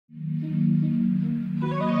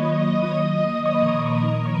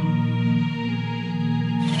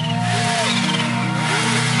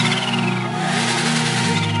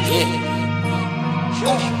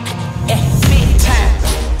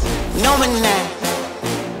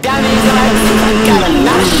feel like I got a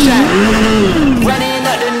lot of shine. Running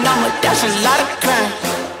up the number, that's a lot of crime.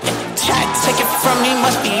 Try to take it from me,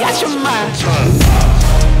 must be out your mind.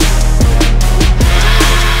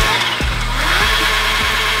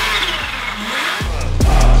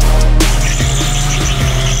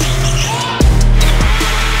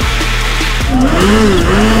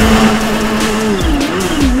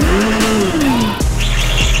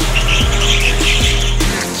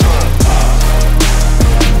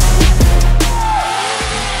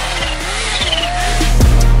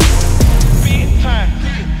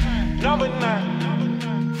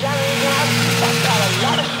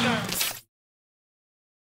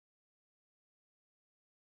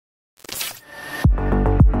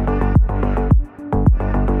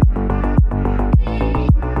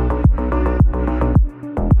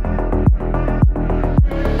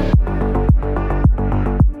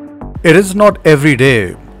 It is not every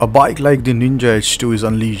day a bike like the Ninja H2 is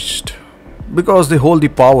unleashed, because they hold the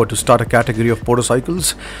power to start a category of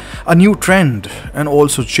motorcycles, a new trend, and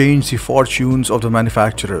also change the fortunes of the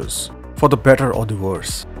manufacturers, for the better or the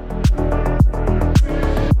worse.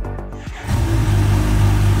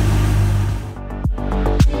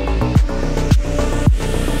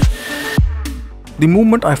 The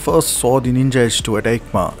moment I first saw the Ninja H2 at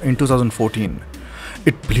EICMA in 2014,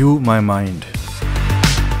 it blew my mind.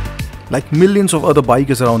 Like millions of other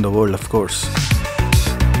bikers around the world, of course.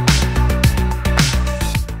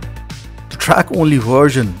 The track-only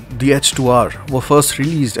version, the H2R, were first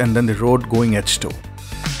released and then the road-going H2.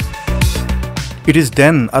 It is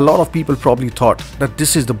then a lot of people probably thought that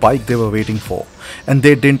this is the bike they were waiting for, and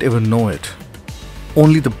they didn't even know it.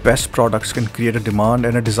 Only the best products can create a demand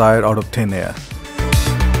and a desire out of thin air.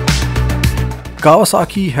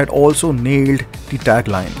 Kawasaki had also nailed the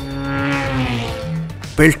tagline,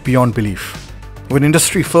 built beyond belief. When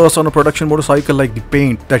industry first on a production motorcycle like the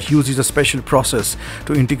paint that uses a special process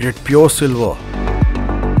to integrate pure silver.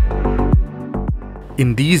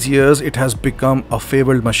 In these years, it has become a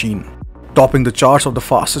fabled machine, topping the charts of the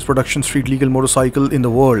fastest production street legal motorcycle in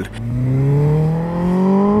the world.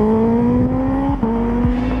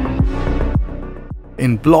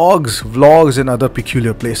 In blogs, vlogs and other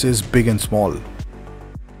peculiar places, big and small.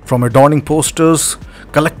 From adorning posters,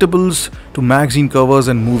 collectibles to magazine covers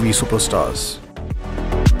and movie superstars.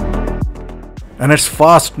 And it's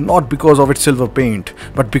fast not because of its silver paint,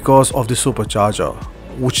 but because of the supercharger,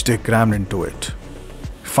 which they crammed into it.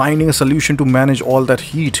 Finding a solution to manage all that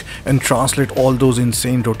heat and translate all those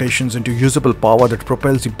insane rotations into usable power that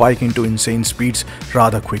propels the bike into insane speeds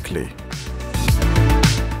rather quickly.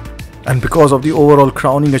 And because of the overall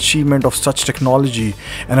crowning achievement of such technology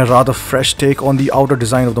and a rather fresh take on the outer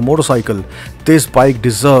design of the motorcycle, this bike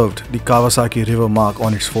deserved the Kawasaki River mark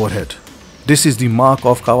on its forehead. This is the mark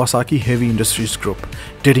of Kawasaki Heavy Industries Group,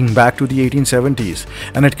 dating back to the 1870s,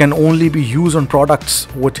 and it can only be used on products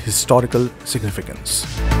with historical significance.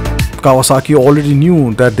 Kawasaki already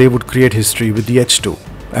knew that they would create history with the H2,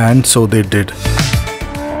 and so they did.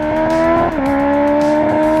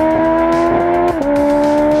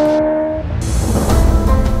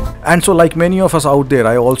 And so, like many of us out there,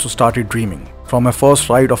 I also started dreaming. From my first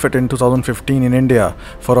ride of it in 2015 in India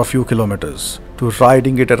for a few kilometers, to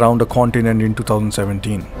riding it around the continent in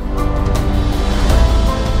 2017.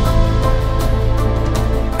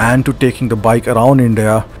 And to taking the bike around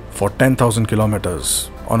India for 10,000 kilometers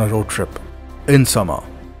on a road trip in summer.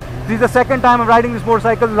 This is the second time I'm riding this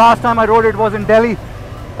motorcycle. Last time I rode it was in Delhi.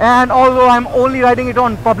 And although I'm only riding it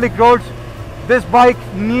on public roads, this bike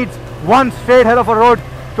needs one straight head of a road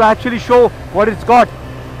to actually show what it's got.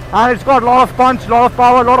 And it's got a lot of punch, a lot of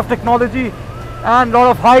power, a lot of technology and a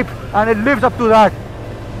lot of hype, and it lives up to that.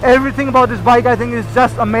 Everything about this bike I think is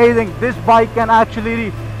just amazing. This bike can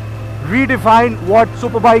actually redefine what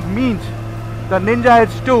superbike means. The Ninja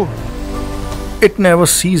H2. It never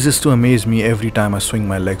ceases to amaze me every time I swing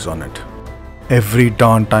my legs on it. Every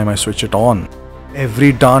darn time I switch it on.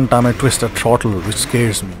 Every darn time I twist a throttle, which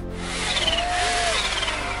scares me.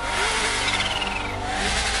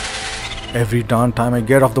 Every darn time I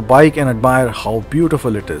get off the bike and admire how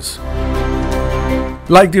beautiful it is.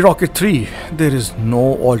 Like the Rocket 3, there is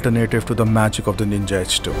no alternative to the magic of the Ninja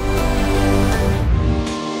H2.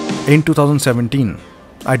 In 2017,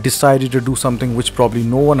 I decided to do something which probably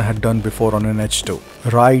no one had done before on an H2.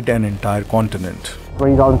 Ride an entire continent.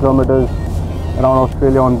 20,000 kilometers around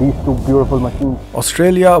Australia on these two beautiful machines.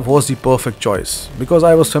 Australia was the perfect choice because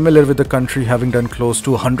I was familiar with the country, having done close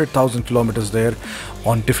to 100,000 kilometers there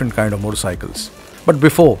on different kind of motorcycles. But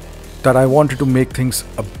before that, I wanted to make things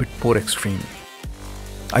a bit more extreme.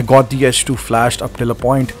 I got the H2 flashed up till a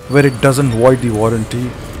point where it doesn't void the warranty,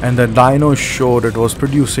 and the dyno showed it was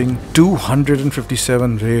producing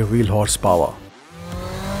 257 rear wheel horsepower.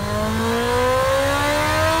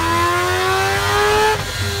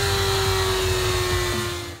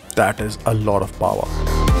 That is a lot of power.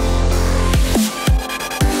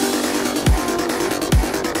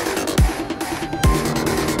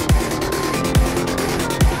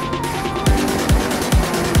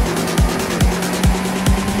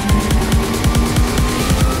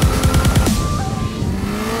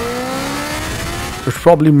 It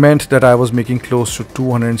probably meant that I was making close to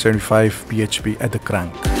 275 bhp at the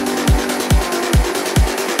crank.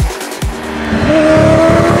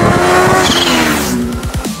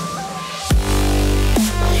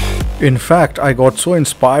 In fact, I got so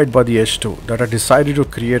inspired by the H2 that I decided to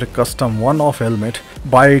create a custom one-off helmet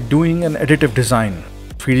by doing an additive design,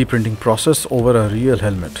 3D printing process over a real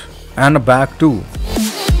helmet, and a bag too.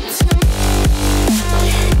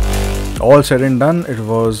 All said and done, it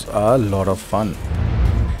was a lot of fun.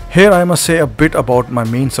 Here I must say a bit about my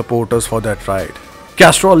main supporters for that ride.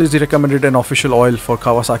 Castrol is the recommended and official oil for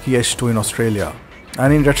Kawasaki H2 in Australia,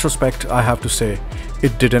 and in retrospect I have to say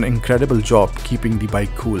it did an incredible job keeping the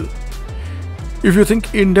bike cool. If you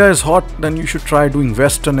think India is hot, then you should try doing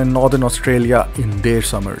Western and Northern Australia in their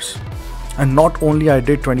summers. And not only I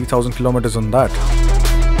did 20,000 kilometers on that,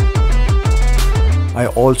 I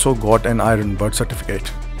also got an Iron Bird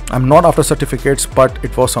certificate. I'm not after certificates, but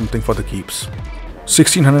it was something for the keeps.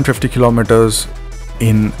 1650 kilometers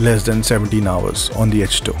in less than 17 hours on the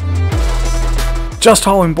H2. Just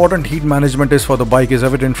how important heat management is for the bike is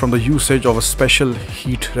evident from the usage of a special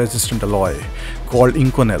heat resistant alloy called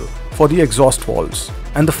Inconel for the exhaust valves,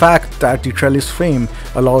 and the fact that the trellis frame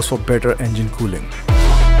allows for better engine cooling.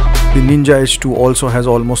 The Ninja H2 also has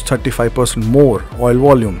almost 35% more oil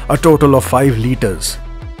volume, a total of 5 liters,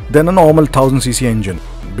 than a normal 1000cc engine,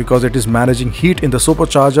 because it is managing heat in the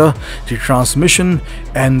supercharger, the transmission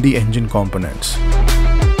and the engine components.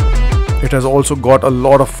 It has also got a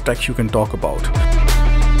lot of tech you can talk about.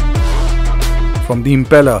 From the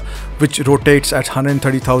impeller, which rotates at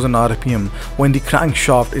 130,000 rpm when the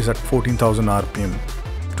crankshaft is at 14,000 rpm,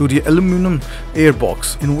 to the aluminum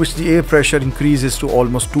airbox in which the air pressure increases to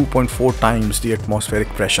almost 2.4 times the atmospheric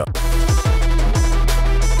pressure.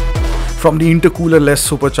 From the intercooler-less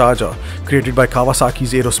supercharger created by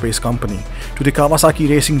Kawasaki's aerospace company to the Kawasaki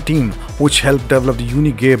racing team, which helped develop the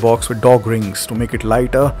unique gearbox with dog rings to make it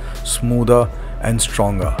lighter, smoother and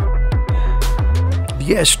stronger.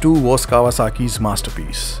 The H2 was Kawasaki's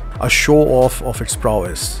masterpiece, a show-off of its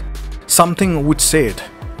prowess, something which said,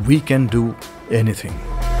 we can do anything.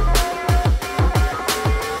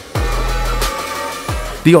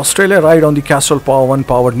 The Australia ride on the Castrol Power 1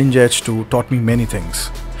 powered Ninja H2 taught me many things,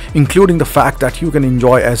 including the fact that you can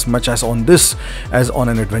enjoy as much as on this as on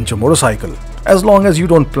an adventure motorcycle, as long as you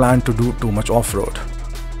don't plan to do too much off-road.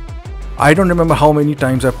 I don't remember how many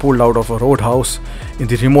times I pulled out of a roadhouse in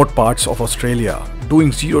the remote parts of Australia,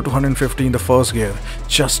 doing 0 to 150 in the first gear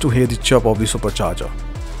just to hear the chirp of the supercharger.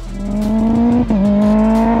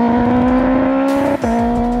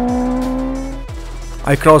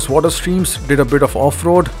 I crossed water streams, did a bit of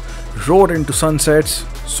off-road, rode into sunsets,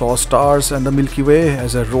 saw stars and the Milky Way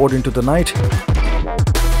as I rode into the night,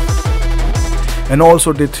 and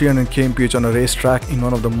also did 300 kmph on a racetrack in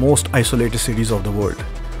one of the most isolated cities of the world.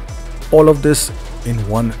 All of this in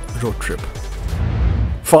one road trip.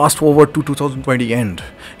 Fast forward to 2020 end,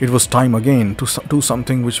 it was time again to do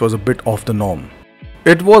something which was a bit off the norm.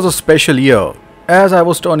 It was a special year, as I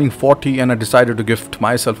was turning 40 and I decided to gift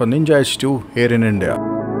myself a Ninja H2 here in India.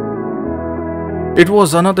 It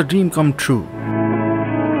was another dream come true.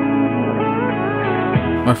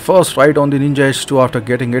 My first ride on the Ninja H2 after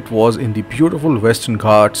getting it was in the beautiful Western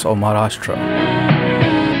Ghats of Maharashtra.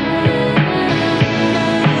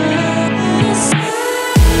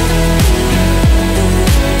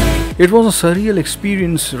 It was a surreal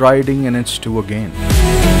experience riding an H2 again.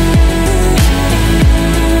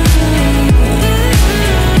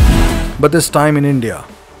 But this time in India,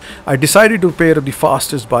 I decided to pair up the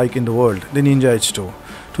fastest bike in the world, the Ninja H2,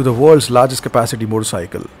 to the world's largest capacity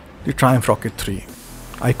motorcycle, the Triumph Rocket 3.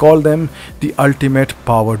 I call them the ultimate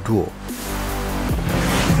power duo,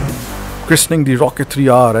 christening the Rocket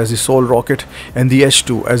 3R as the Soul Rocket and the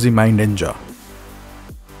H2 as the Mind Ninja.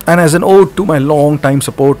 And as an ode to my long-time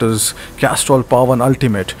supporters, Castrol Power 1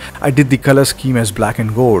 Ultimate, I did the color scheme as black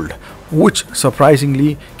and gold, which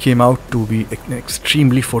surprisingly came out to be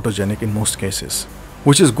extremely photogenic in most cases,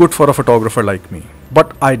 which is good for a photographer like me.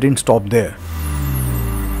 But I didn't stop there.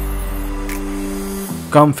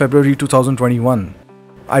 Come February 2021,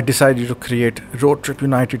 I decided to create Road Trip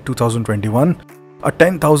United 2021, a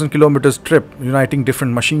 10,000 kilometers trip uniting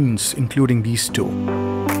different machines, including these two.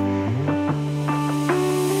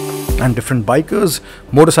 And different bikers,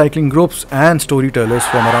 motorcycling groups and storytellers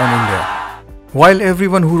from around India. While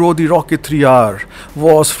everyone who rode the Rocket 3R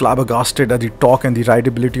was flabbergasted at the torque and the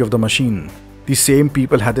rideability of the machine, the same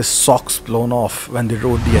people had their socks blown off when they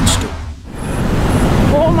rode the H2.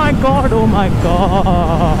 Oh my god, oh my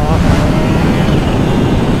god.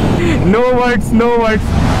 No words, no words.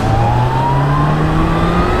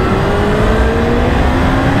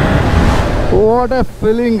 What a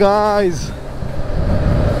feeling, guys.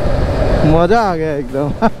 मजा आ गया एकदम.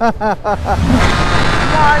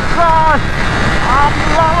 My god, I'm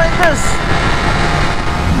loving this.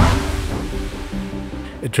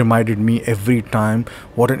 It reminded me every time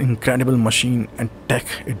what an incredible machine and tech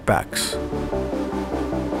it backs.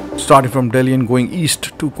 Starting from Delhi and going east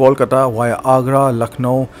to Kolkata via Agra,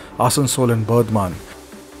 Lucknow, Asansol and Burdwan.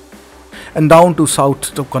 And down to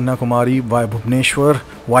south to Kanyakumari via Bhubaneswar,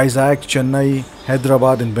 Vizag, Chennai,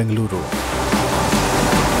 Hyderabad and Bengaluru.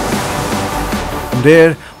 From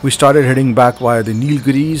there, we started heading back via the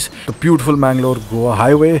Nilgiris, the beautiful Mangalore-Goa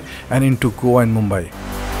highway and into Goa and Mumbai.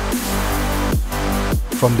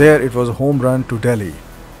 From there, it was a home run to Delhi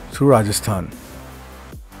through Rajasthan.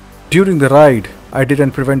 During the ride, I did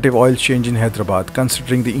an preventive oil change in Hyderabad,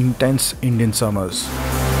 considering the intense Indian summers.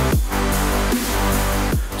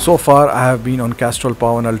 So far, I have been on Castrol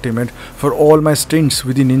Power Ultimate for all my stints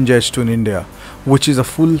with the Ninja H2 in India, which is a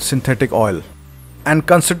full synthetic oil. And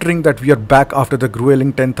considering that we are back after the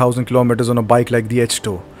grueling 10,000 kilometers on a bike like the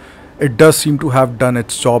H2, it does seem to have done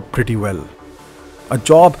its job pretty well. A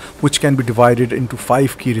job which can be divided into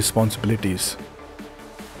 5 key responsibilities: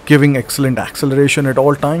 giving excellent acceleration at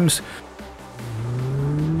all times,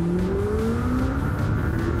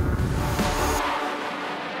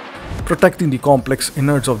 protecting the complex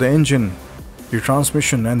innards of the engine, the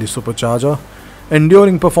transmission and the supercharger,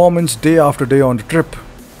 enduring performance day after day on the trip,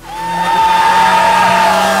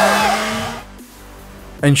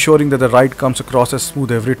 ensuring that the ride comes across as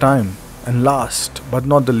smooth every time, and last but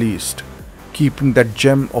not the least, keeping that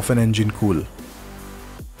gem of an engine cool.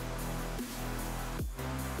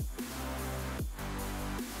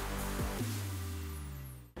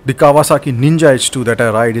 The Kawasaki Ninja H2 that I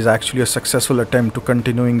ride is actually a successful attempt to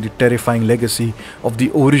continuing the terrifying legacy of the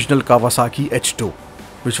original Kawasaki H2,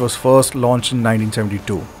 which was first launched in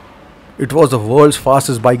 1972. It was the world's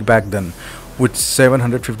fastest bike back then, with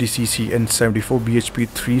 750cc and 74 bhp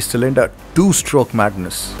 3-cylinder 2-stroke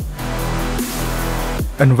madness.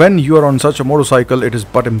 And when you are on such a motorcycle, it is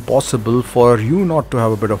but impossible for you not to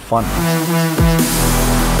have a bit of fun.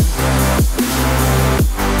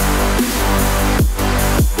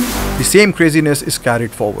 The same craziness is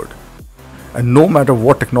carried forward. And no matter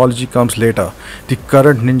what technology comes later, the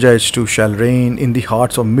current Ninja H2 shall reign in the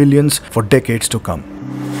hearts of millions for decades to come.